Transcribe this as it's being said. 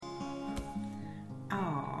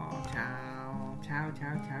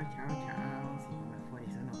ciao. Siccome fuori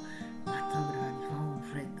sono 4 gradi, fa un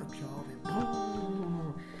freddo, piove.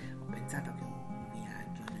 Boom! Ho pensato che un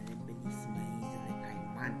viaggio nelle bellissime isole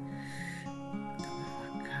Cayman, dove fa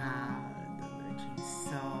caldo, dove c'è il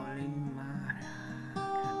sole, il mare. Che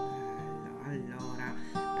bello! Allora,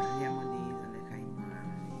 parliamo di isole Cayman.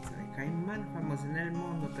 Le isole Cayman famose nel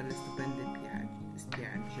mondo per le stupende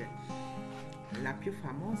spiagge. La più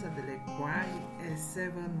famosa delle quali è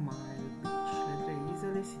Seven Mile Beach. Le 3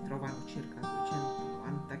 isole si trovano circa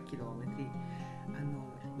 290 km a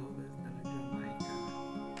nord-ovest della Giamaica.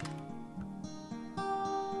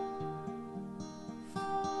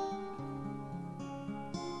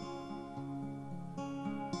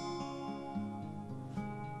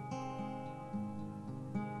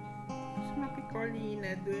 Sono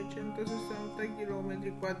piccoline, 260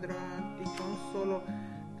 km quadrati, con solo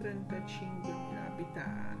 35.000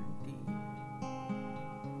 abitanti.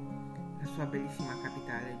 La sua bellissima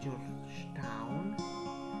capitale, Georgetown,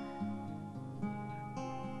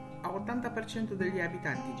 ha 80% degli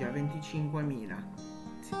abitanti, già 25.000.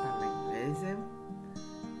 Si parla inglese.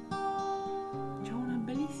 C'è una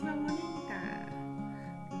bellissima moneta,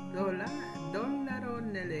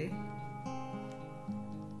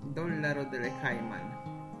 dollaro delle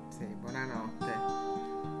Cayman. Sì, buonanotte.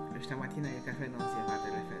 Questa mattina il caffè non si è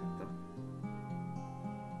fatto l'effetto.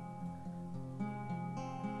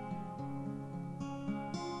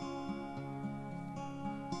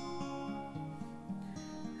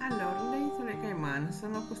 Allora, le isole Cayman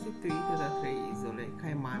sono costituite da 3 isole: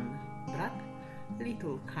 Cayman Brac,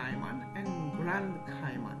 Little Cayman e Grand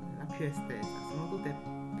Cayman, la più estesa. Sono tutte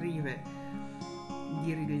prive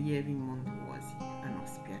di rilievi montuosi, hanno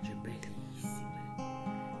spiagge bellissime,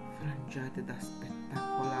 frangiate da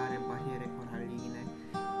spettacolari barriere coralline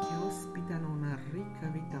che ospitano una ricca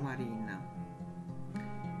vita marina.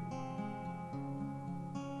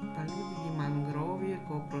 Paludi di mangrovie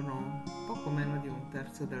coprono poco meno di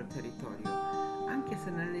 1/3 del territorio, anche se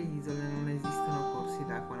nelle isole non esistono corsi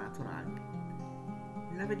d'acqua naturali.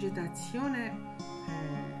 La vegetazione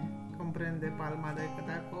comprende palma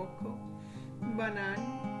da cocco,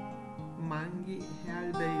 banani, manghi e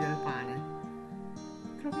alberi del pane.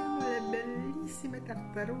 Troviamo le bellissime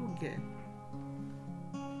tartarughe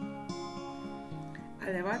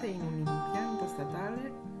allevate in un impianto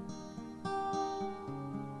statale.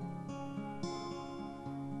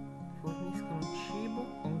 Forniscono cibo,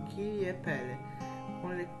 conchiglie e pele,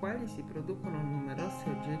 con le quali si producono numerosi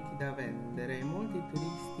oggetti da vendere e molti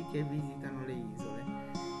turisti che visitano le isole.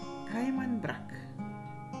 Cayman Brac,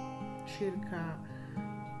 circa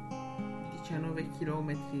 19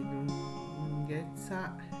 km di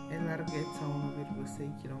lunghezza e larghezza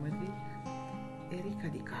 1,6 km, è ricca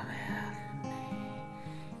di caverne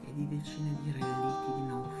e di decine di relitti di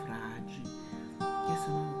naufragi che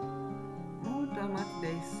sono molto amati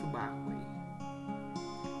dai subacquei.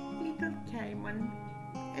 Little Cayman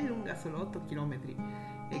è lunga solo 8 km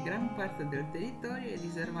e gran parte del territorio è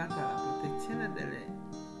riservato alla protezione delle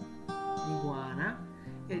iguana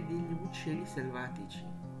e degli uccelli selvatici.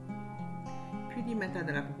 Più di metà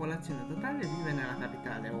della popolazione totale vive nella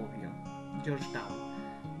capitale, ovvio,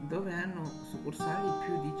 Georgetown, dove hanno succursali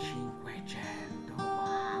più di 500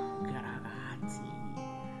 banche, ragazzi.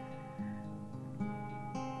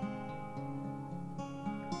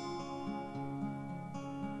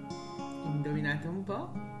 Indovinate un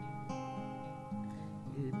po'?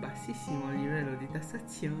 Il bassissimo livello di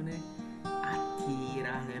tassazione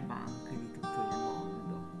attira le banche di tutto il mondo.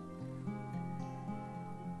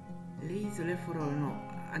 Le isole furono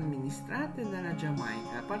amministrate dalla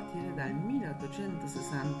Giamaica a partire dal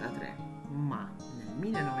 1863, ma nel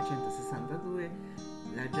 1962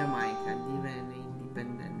 la Giamaica divenne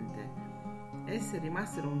indipendente. Esse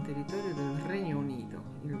rimasero un territorio del Regno Unito.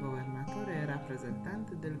 Il governatore è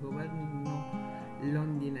rappresentante del governo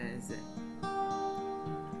londinese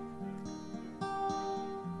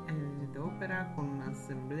ed opera con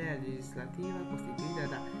un'assemblea legislativa costituita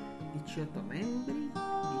da 18 membri,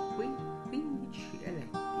 di cui 15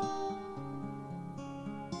 eletti.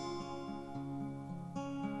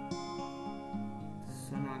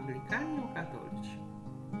 Sono anglicani o cattolici?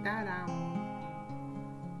 Ta-dam!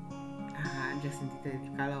 Ah, già sentite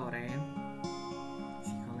il calore?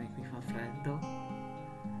 Siccome qui fa freddo,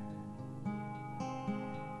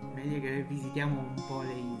 meglio che visitiamo un po'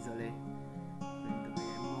 le isole.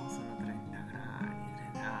 Dove mo sono 30 gradi,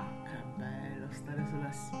 che bello stare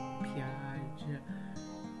sulla spiaggia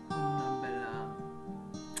con una bella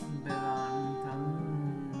bevanda.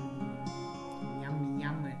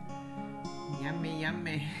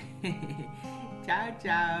 Yummy. Ciao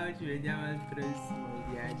ciao, ci vediamo al prossimo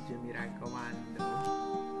viaggio, mi raccomando.